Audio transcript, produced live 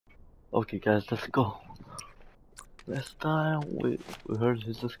Okay, guys, let's go. Last time we heard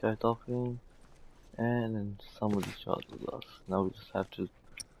this guy talking, and then somebody shot at us. Now we just have to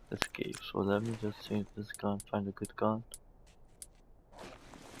escape. So let me just change this gun, find a good gun,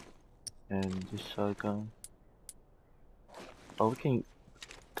 and this shotgun. Oh, we can.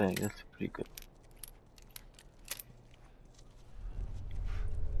 Dang, that's pretty good.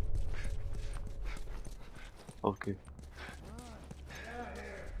 Okay.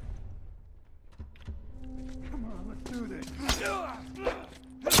 Come on, let's do this.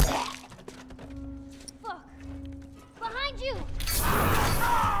 Look! Behind you!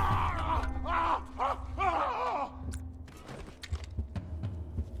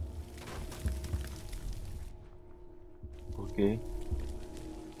 Okay.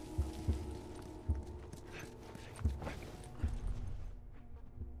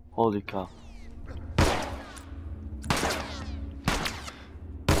 Holy cow.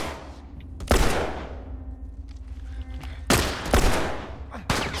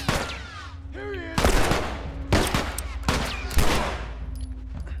 Here he is.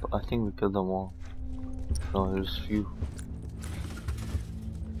 I think we killed them all. No, there's few.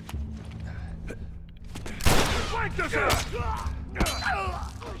 Flank this up.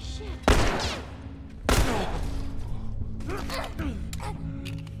 Oh, shit!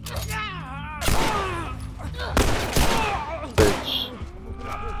 Bitch.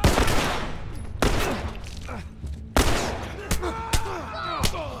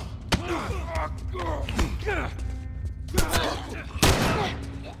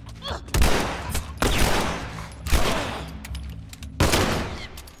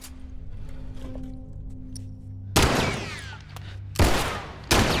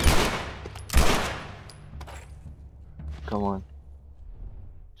 Come on.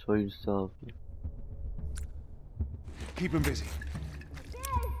 Show yourself. Keep him busy.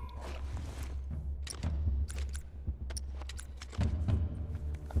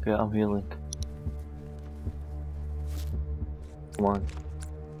 Okay, I'm healing. Come on.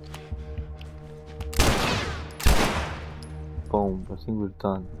 Boom. I think we're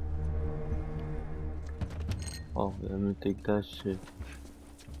done. Oh, let me take that shit.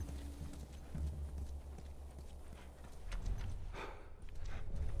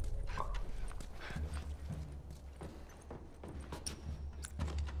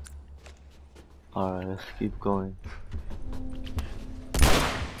 Alright, let's keep going.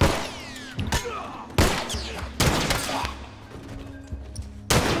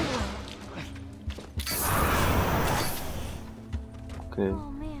 Okay.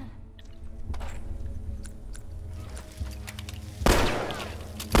 Oh, man.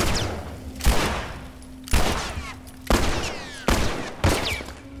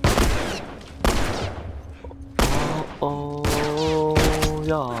 Oh,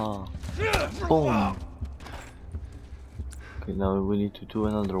 yeah. Boom. Okay, now we need to do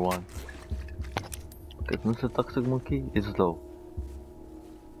another one. Okay, Mr. Toxic Monkey is low.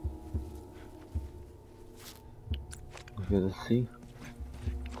 Okay, let's see.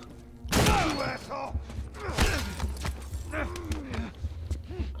 You asshole.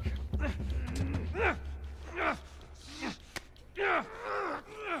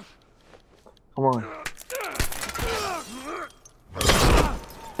 Come on.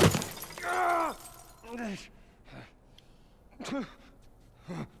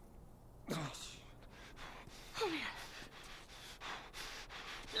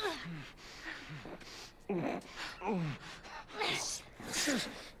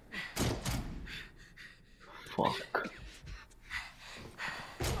 Fuck.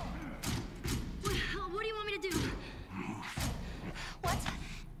 What do you want me to do? What?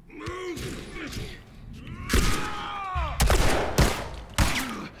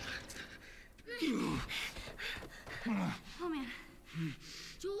 Oh, man.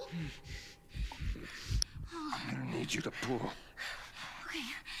 Joel? Oh, I'm gonna need you to pull. okay.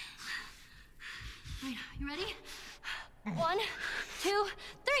 Wait, you ready? 1, 2,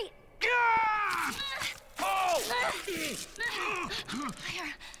 3.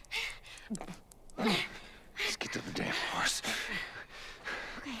 Here. Let's get to the damn horse.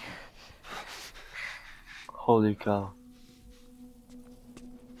 Okay. Holy cow.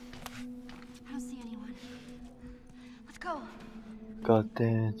 I don't see anyone. Let's go. God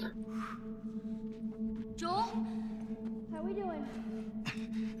damn it. Joel? How we doing?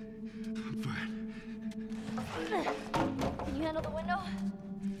 I'm fine. Can you handle the window?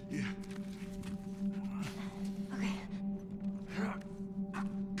 Yeah. Okay.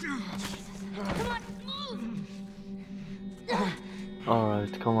 Come on, move!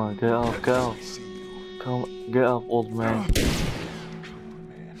 Alright, come on, get out, get out. Come, get up, old man. Come on,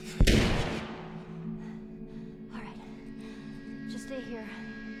 man. there.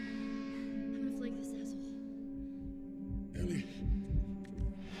 I'm gonna flank this asshole. Ellie.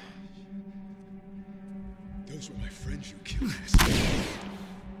 Those were my friends you killed.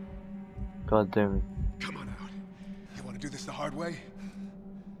 God damn it. Come on out. You want to do this the hard way?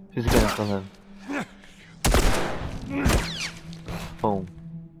 He's gonna kill him. Boom.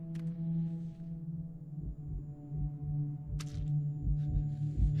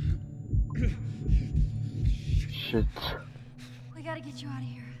 Shit. We gotta get you out of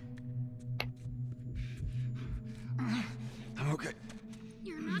here. I'm okay.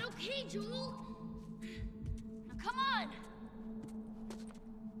 You're not okay, Joel. Now come on.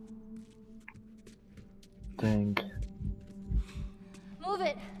 Dang. Move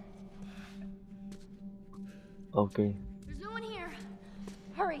it. Okay. There's no one here.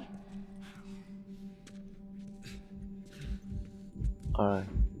 Hurry. Alright.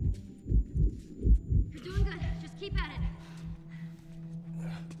 You're doing good. Just keep at it.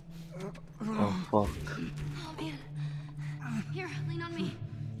 Oh fuck. Oh man. Here, lean on me.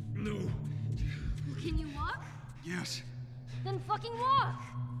 No. Well, can you walk? Yes. Then fucking walk.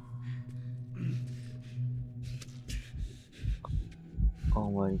 Oh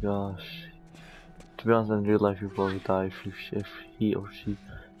my gosh. To be honest, in real life, you probably die if he or she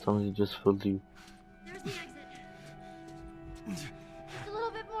suddenly just filled you. There's the exit. Just a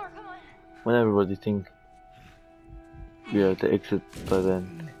little bit more. Come on. When everybody think we are at the exit, but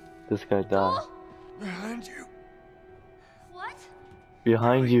then this guy died. Joel? Behind you. What?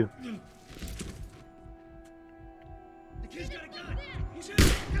 Behind you. The kid's got a gun. He's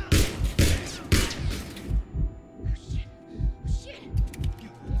Oh shit. Oh shit.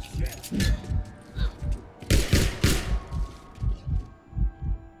 Shit.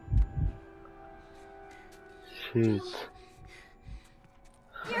 Here.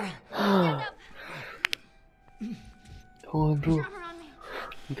 Stand up. Come on, Put bro. your arm around me.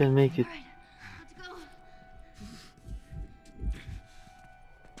 You can make it. All right.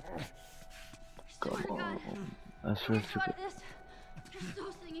 Let's go. Come Swear to God. on. I swear Get to you out God. of this. You're so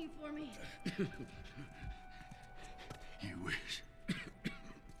singing for me. You wish.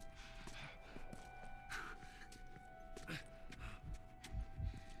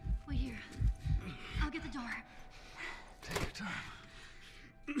 Wait here. I'll get the door. Take your time.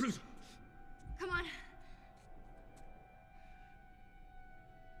 Come on.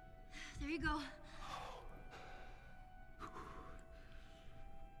 There you go.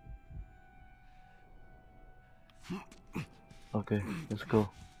 Okay, let's go.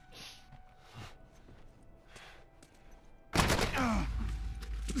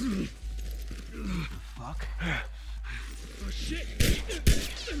 Fuck. Oh shit.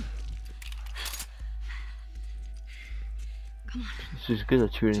 Come on. She's good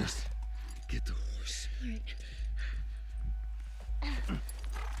at shooting. Just get the horse. All right.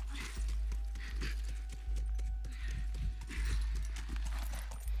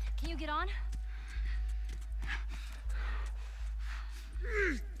 Can you get on?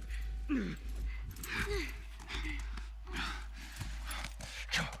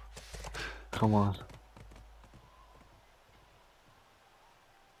 Come on.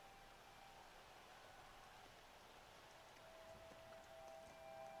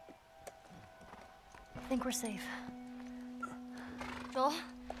 I think we're safe. Joel?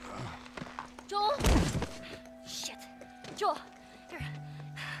 Joel? Shit. Joel, here.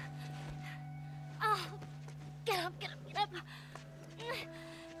 Oh, get up, get up, get up.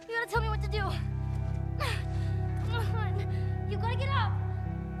 You gotta tell me what to do. Come on. You gotta get up.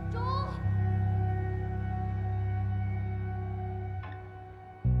 Joel?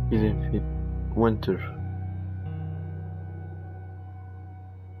 Isn't it winter?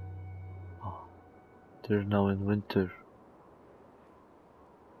 Oh, they're now in winter.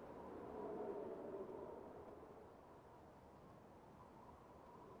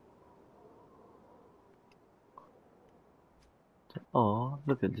 Oh,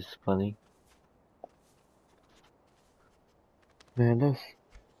 look at this bunny. Man, that's...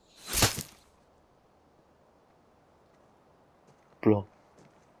 Bro.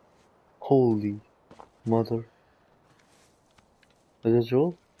 Holy mother. Is that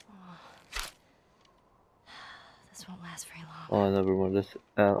Joel? This won't last very long. Oh, never mind. That's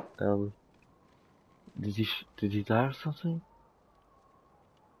L. Did he die or something?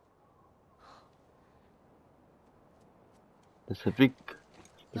 That's a big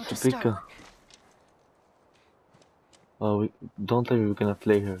gun. Oh, don't tell me we're gonna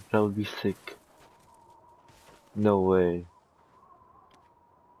play her. That would be sick. No way.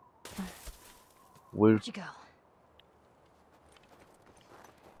 Where'd you go?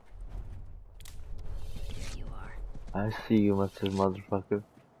 There you are. I see you, Mr. Motherfucker.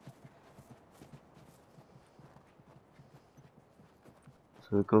 So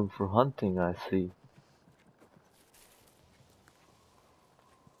we're going for hunting, I see.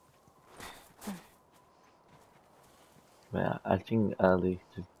 Man, I think Ali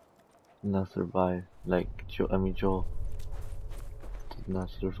did not survive. Like, Joel did not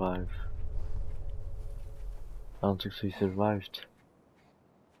survive. I don't think so he survived.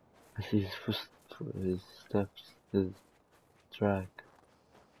 I see his steps, his track.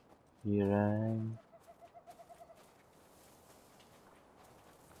 He ran.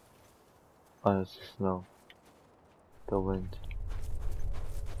 Oh, it's the snow. The wind.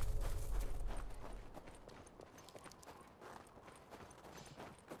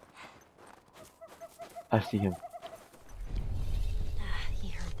 I see him. He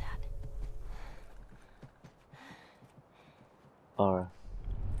heard that. Alright.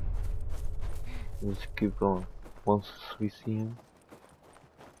 Let's keep going. Once we see him,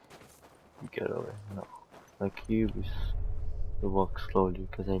 we get away. No. Like you, we walk slowly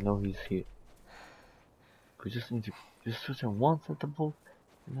because I know he's here. We just need to just shoot him once at the ball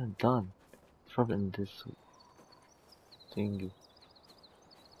and then done. Throw it in this thingy.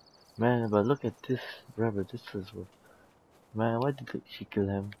 Man, but look at this rabbit. This is what. Man, why did she kill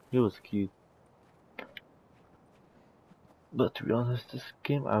him? He was cute. But to be honest, this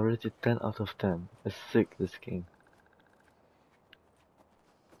game I rated 10 out of 10. It's sick, this game.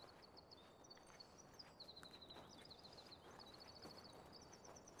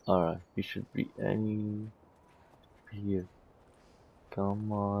 Alright, he should be any here.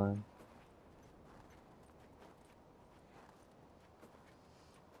 Come on.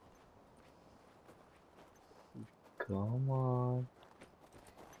 Come on.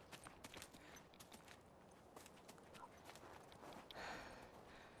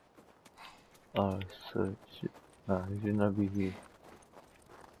 Alright, so he should not be here.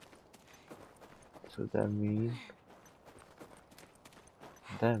 So that means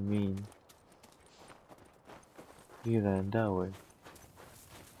he ran that way.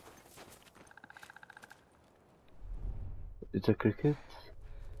 It's a cricket?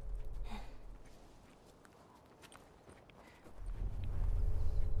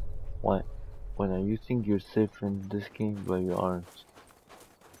 Why? When you think you're safe in this game, but you aren't.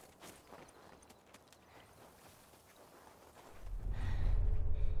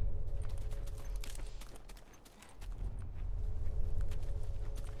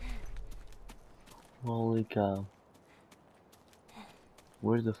 Holy cow.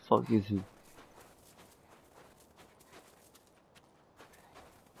 Where the fuck is he?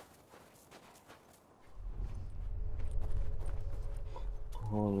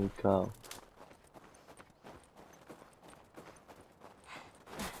 Holy cow.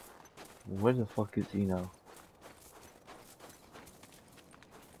 Where the fuck is he now?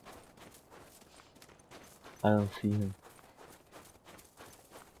 I don't see him.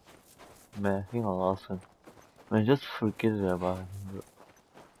 Man, I think I lost him. Man, just forget it about him, bro.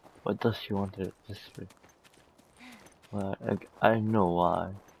 What does she want it this way? Well, I know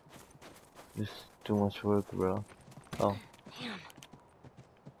why. It's too much work, bro. Oh. Damn.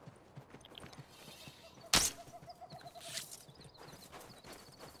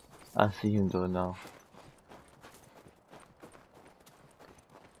 I see him though now.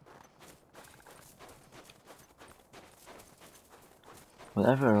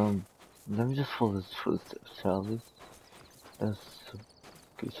 Whenever let me just follow his footsteps, shall we? That's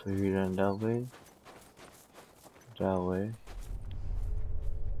okay. So he ran that way,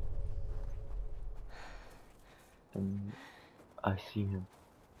 and I see him.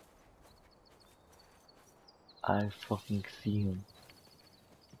 I fucking see him.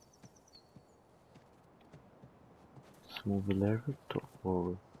 Let's move a little bit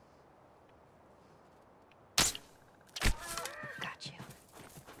forward. Got you.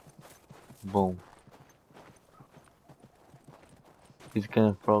 Boom. He's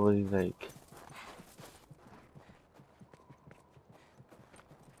gonna probably like.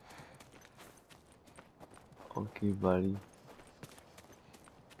 Okay, buddy.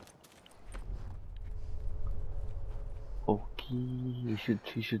 Okay, he should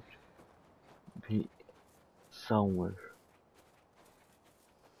be somewhere.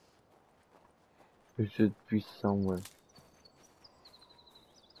 He should be somewhere.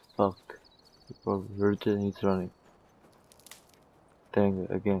 Fuck. He probably heard it and he's running. Dang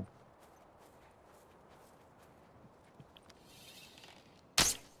it, again.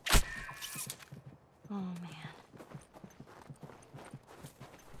 Oh man.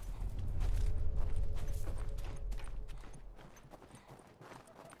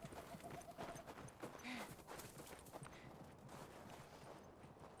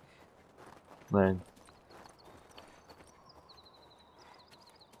 Man.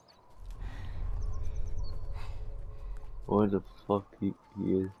 Where the fuck he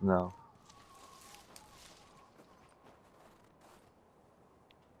is now?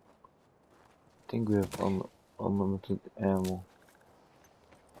 I think we have unlimited ammo.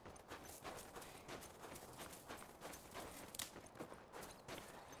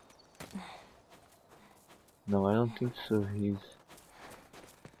 No, I don't think so.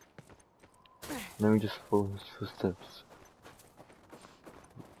 Let me just follow his footsteps.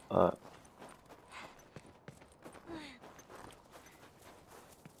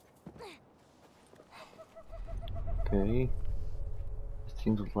 Okay. It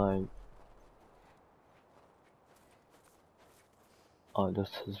seems like. Oh,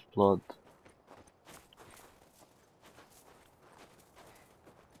 that's his blood.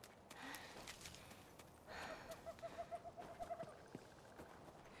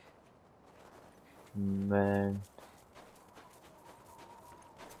 Man.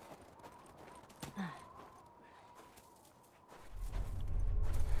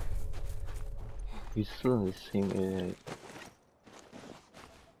 He's still in the same area.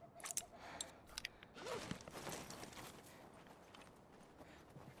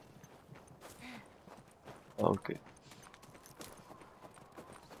 Okay.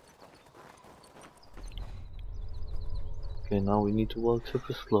 Okay, now we need to walk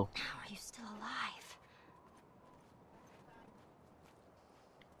super slow. How are you still alive?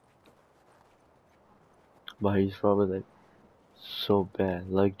 But he's probably like so bad,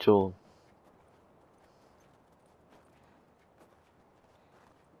 like Joel.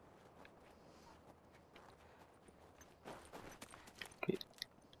 Okay.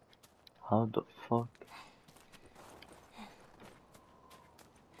 How the fuck?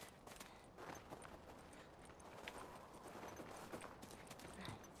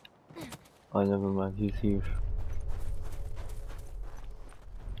 Oh, never mind, he's here.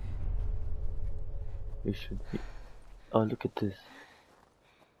 He should be. Oh, look at this.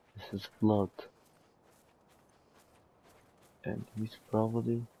 This is blood. And he's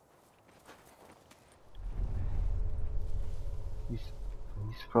probably. He's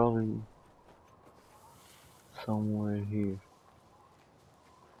probably somewhere here.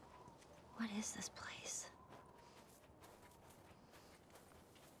 What is this place?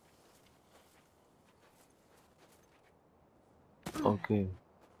 Okay,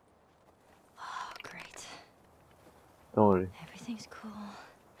 Oh, great. don't worry. Everything's cool.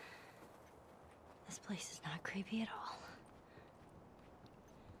 This place is not creepy at all.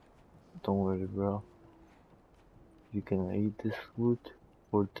 Don't worry, bro. You can eat this food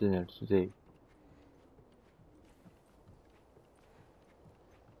for dinner today.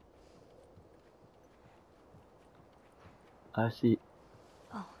 I see.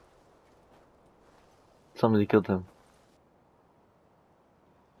 Oh. Somebody killed him.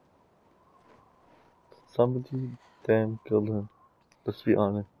 Somebody damn killed him. Let's be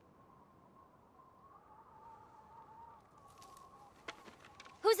honest.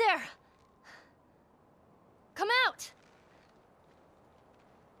 Who's there? Come out!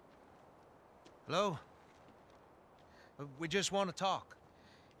 Hello? We just want to talk.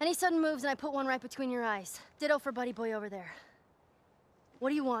 Any sudden moves and I put one right between your eyes. Ditto for buddy boy over there. What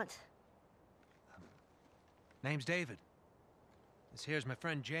do you want? Name's David. This here's my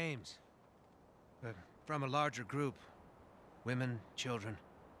friend James. We're from a larger group. Women, children.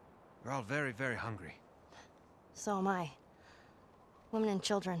 We're all very, very hungry. So am I. Women and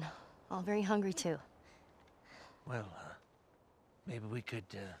children, all very hungry too. Well, maybe we could,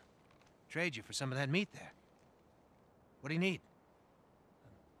 trade you for some of that meat there. What do you need?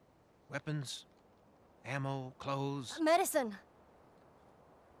 Weapons? Ammo? Clothes? Medicine!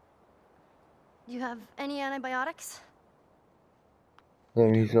 You have any antibiotics?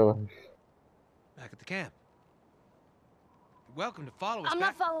 Yeah, he's alive. Back at the camp. You're welcome to follow us I'm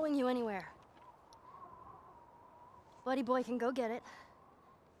back. not following you anywhere. Buddy boy can go get it.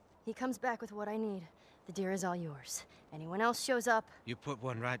 He comes back with what I need. The deer is all yours. Anyone else shows up... You put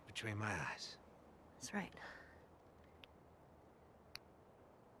one right between my eyes. That's right.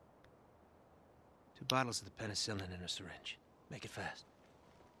 2 bottles of the penicillin in a syringe. Make it fast.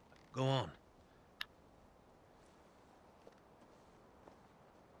 Go on.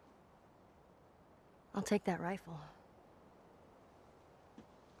 I'll take that rifle.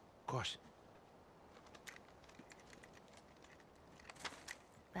 Of course.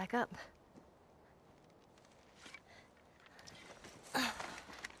 Back up.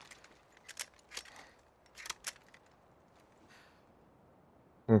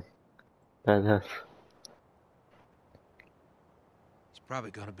 Badass. It's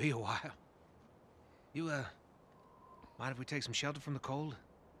probably gonna be a while. You, mind if we take some shelter from the cold?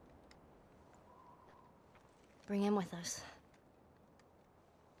 Bring him with us.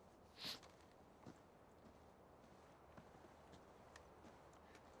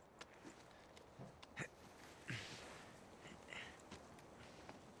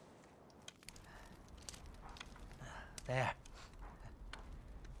 There.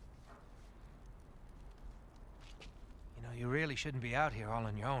 You know, you really shouldn't be out here all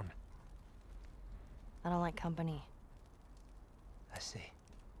on your own. I don't like company. I see.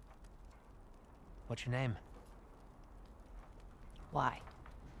 What's your name? Why?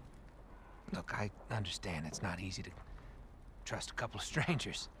 Look, I understand it's not easy to trust a couple of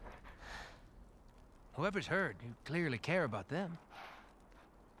strangers. Whoever's hurt, you clearly care about them.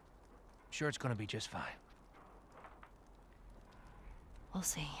 I'm sure it's gonna be just fine. We'll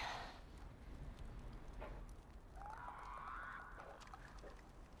see.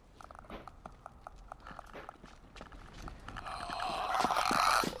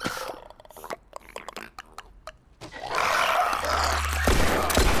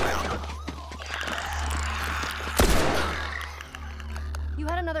 You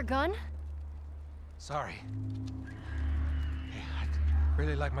had another gun? Sorry. Hey, I'd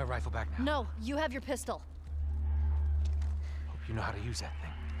really like my rifle back now. No, you have your pistol. Hope you know how to use that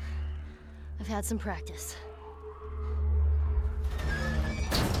thing. I've had some practice.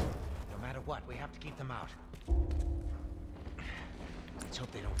 No matter what, we have to keep them out. Let's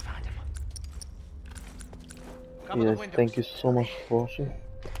hope they don't find him. Cover the Yes, windows. thank you so much for watching.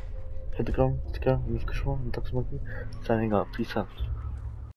 Hit the comment, subscribe, and subscribe, and talk to me. Signing out. Peace out.